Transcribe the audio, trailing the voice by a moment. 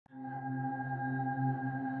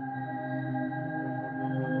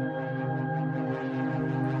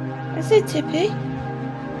Is it Tippy?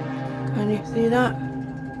 Can you see that?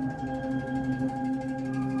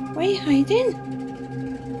 Where are you hiding?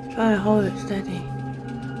 Try to hold it steady.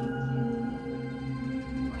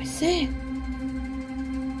 What's it?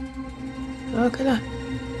 Look at that.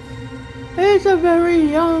 It's a very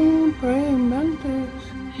young praying mantis.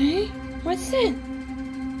 Hey? What's it?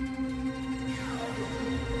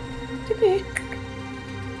 Tippy?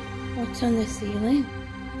 What's on the ceiling?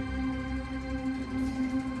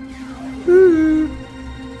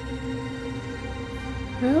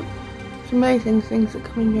 Well, it's amazing things that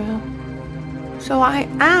come in your house. So I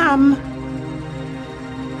am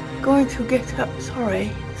going to get up.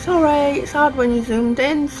 Sorry, it's hard when you zoomed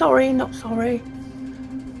in. Sorry, not sorry.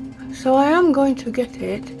 So I am going to get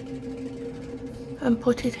it and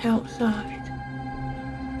put it outside.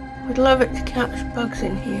 Would love it to catch bugs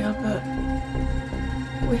in here, but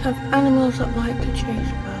we have animals that like to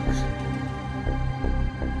chase bugs.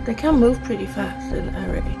 They can move pretty fast at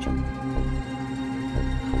their age.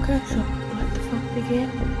 Okay, so let the fun begin.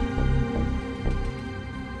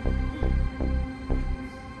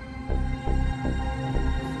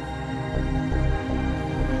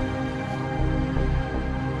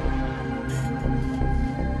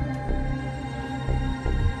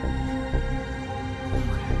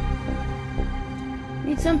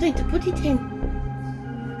 Need something to put it in.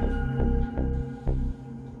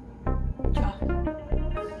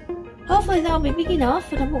 Hopefully that'll be big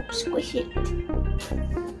enough and I won't squish it.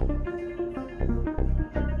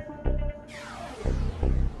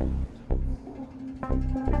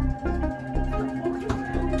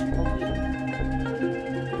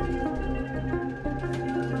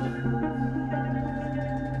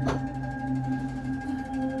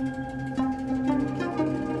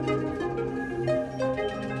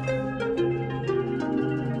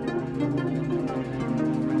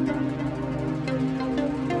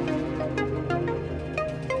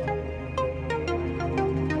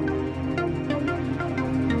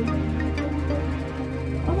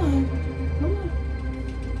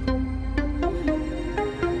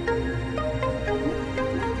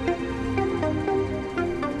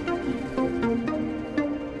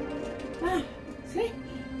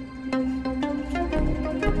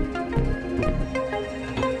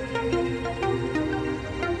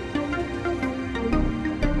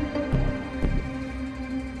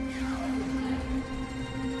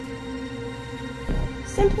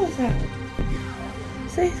 Simple as that.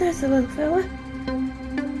 See, there's the little fella.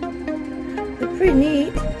 They're pretty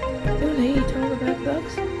neat. Oh, they eat all the bad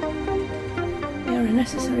bugs. They are a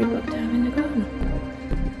necessary bug to have in the garden.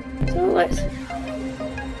 So let's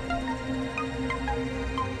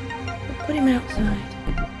put him outside.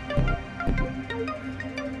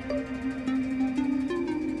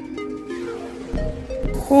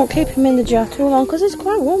 Won't keep him in the jar too long because it's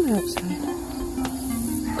quite warm outside.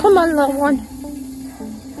 Come on, little one.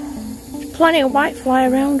 Plenty of whitefly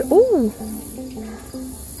around. Ooh,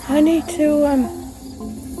 I need to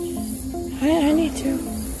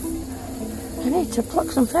I need to pluck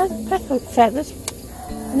some feathers.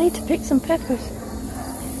 I need to pick some peppers.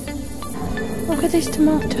 Look at these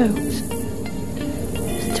tomatoes.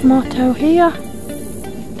 There's a tomato here.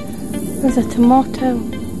 There's a tomato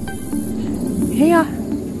here.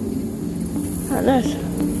 And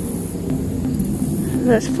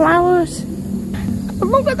there's flowers.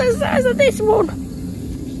 Look at the size of this one!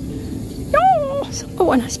 Yes!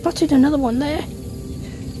 Oh, and I spotted another one there.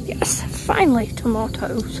 Yes, finally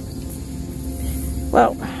tomatoes.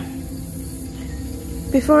 Well,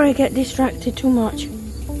 before I get distracted too much,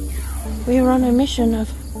 we are on a mission of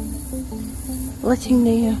letting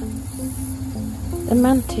the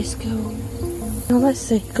mantis go. Now let's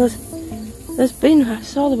see, because I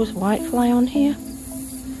saw there was whitefly on here.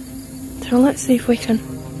 So let's see if we can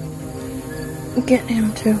get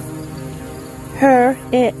him to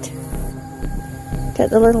get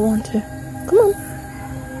the little one to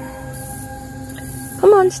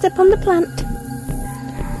come on, step on the plant.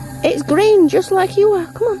 It's green just like you are.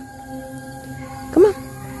 Come on,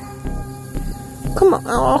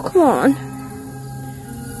 oh come on.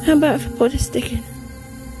 How about if I put a stick in?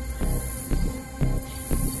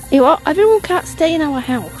 You know what, everyone can't stay in our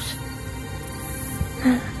house.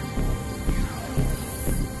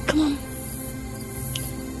 Come on.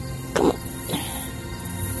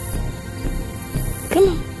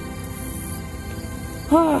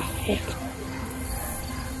 Oh, heck.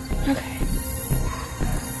 Okay.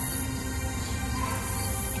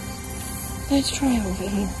 Let's try over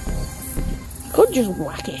here. I could just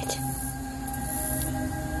whack it.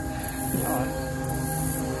 No.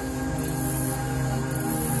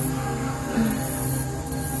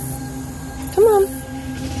 Come on.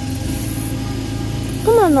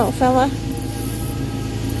 on, little fella.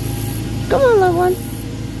 Come on, little one.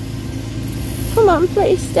 Come on,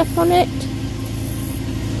 please step on it.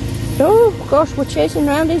 Oh gosh, we're chasing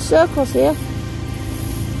around in circles here.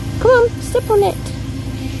 Come on, step on it.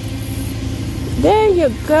 There you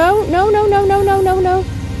go. No, no, no, no, no, no, no.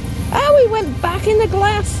 Oh, he went back in the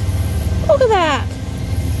glass. Look at that.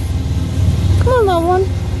 Come on, little one.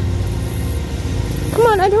 Come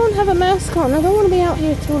on, I don't have a mask on. I don't want to be out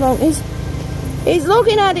here too long. He's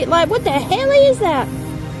looking at it like, what the hell is that?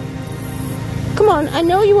 Come on, I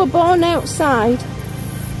know you were born outside,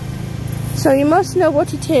 so you must know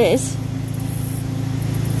what it is.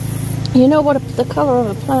 You know what the colour of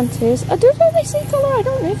a plant is. Do they see colour? I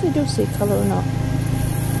don't know if they do see colour or not.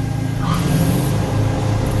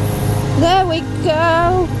 There we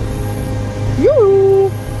go.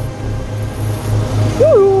 Yoo!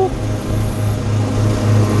 Yoo!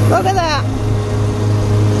 Look at that.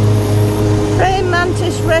 Praying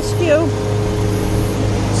mantis rescue.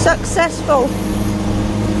 Successful.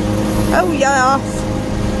 Oh yes.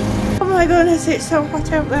 Oh my goodness, it's so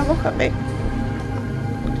hot out there. Look at me.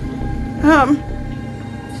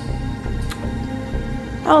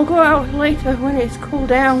 I'll go out later when it's cooled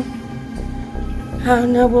down.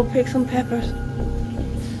 And we'll pick some peppers.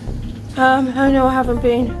 I know I haven't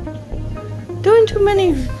been doing too many,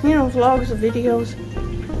 you know, vlogs or videos.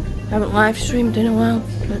 I haven't live streamed in a while,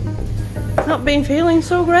 but not been feeling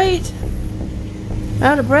so great.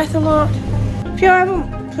 Out of breath a lot. If you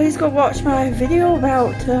haven't, please go watch my video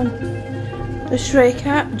about the stray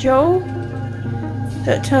cat, Joe,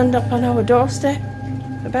 that turned up on our doorstep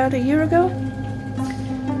about a year ago.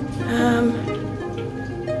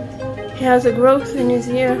 He has a growth in his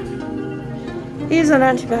ear. He's on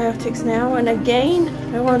antibiotics now, and again,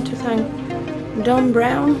 I want to thank Don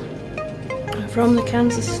Brown from the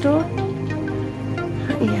Kansas store.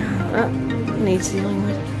 Yeah, that needs dealing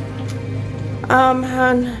with.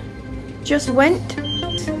 And just went,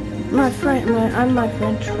 my friend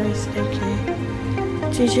Trace, aka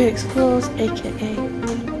TJ Explores, aka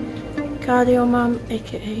Cardio Mom,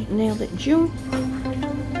 aka Nailed It June,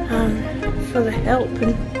 for the help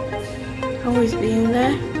and always being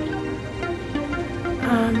there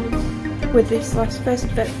with this last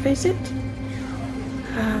vet visit.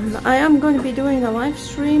 I am going to be doing a live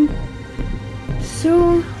stream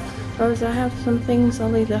soon, because I have some things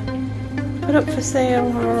I'll either put up for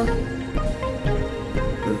sale or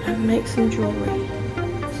make some jewellery,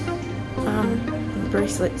 and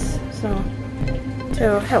bracelets, so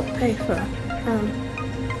to help pay for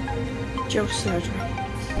Joe's surgery.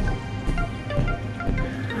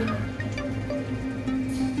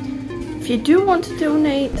 If you do want to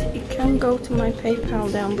donate, it can go to my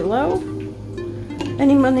PayPal down below.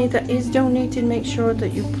 Any money that is donated, make sure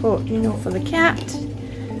that you put, you know, for the cat,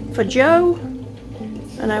 for Joe,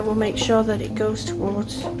 and I will make sure that it goes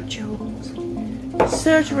towards Joe's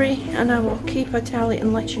surgery, and I will keep a tally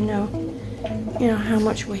and let you know how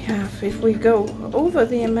much we have. If we go over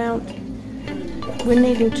the amount, we're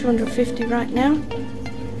needing 250 right now.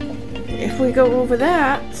 If we go over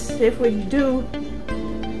that, if we do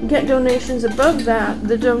get donations above that,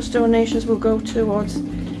 those donations will go towards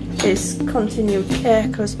his continued care,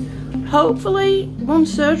 because hopefully one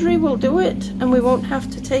surgery will do it and we won't have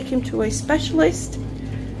to take him to a specialist,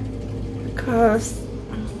 because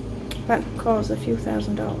that costs a few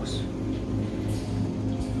 $1,000s.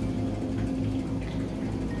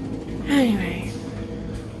 Anyway,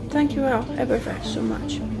 thank you all ever so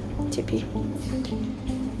much. Tippy,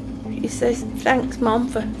 he says thanks Mom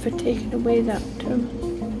for taking away that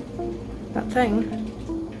thing.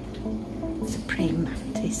 It's a praying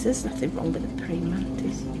mantis. There's nothing wrong with a praying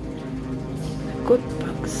mantis. They're good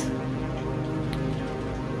bugs.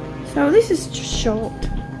 So this is just short.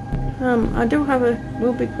 I do have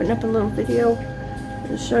we'll be putting up a little video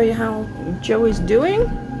to show you how Joe is doing.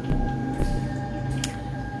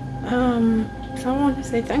 So I want to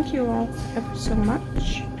say thank you all ever so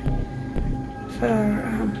much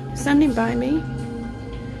for standing by me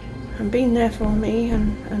and being there for me,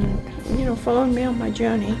 and following me on my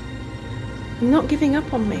journey and not giving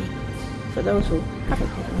up on me, for those who haven't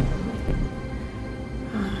given up on me.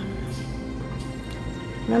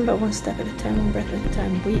 Remember, one step at a time, one breath at a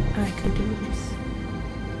time. I can do this.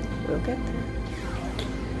 We'll get there.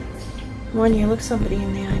 When you look somebody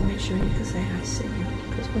in the eye, make sure you can say I see you,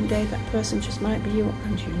 because one day that person just might be you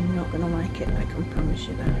and you're not going to like it. I can promise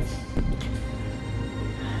you that.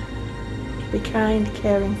 Be kind,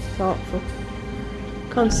 caring, thoughtful,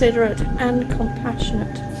 considerate and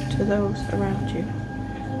compassionate to those around you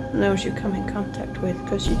and those you come in contact with,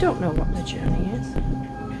 because you don't know what the journey is.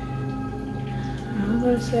 I'm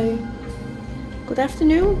going to say good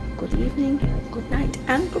afternoon, good evening, good night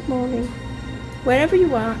and good morning, wherever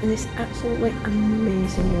you are in this absolutely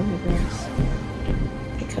amazing universe.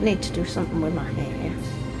 I think I need to do something with my hair.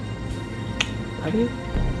 Love you.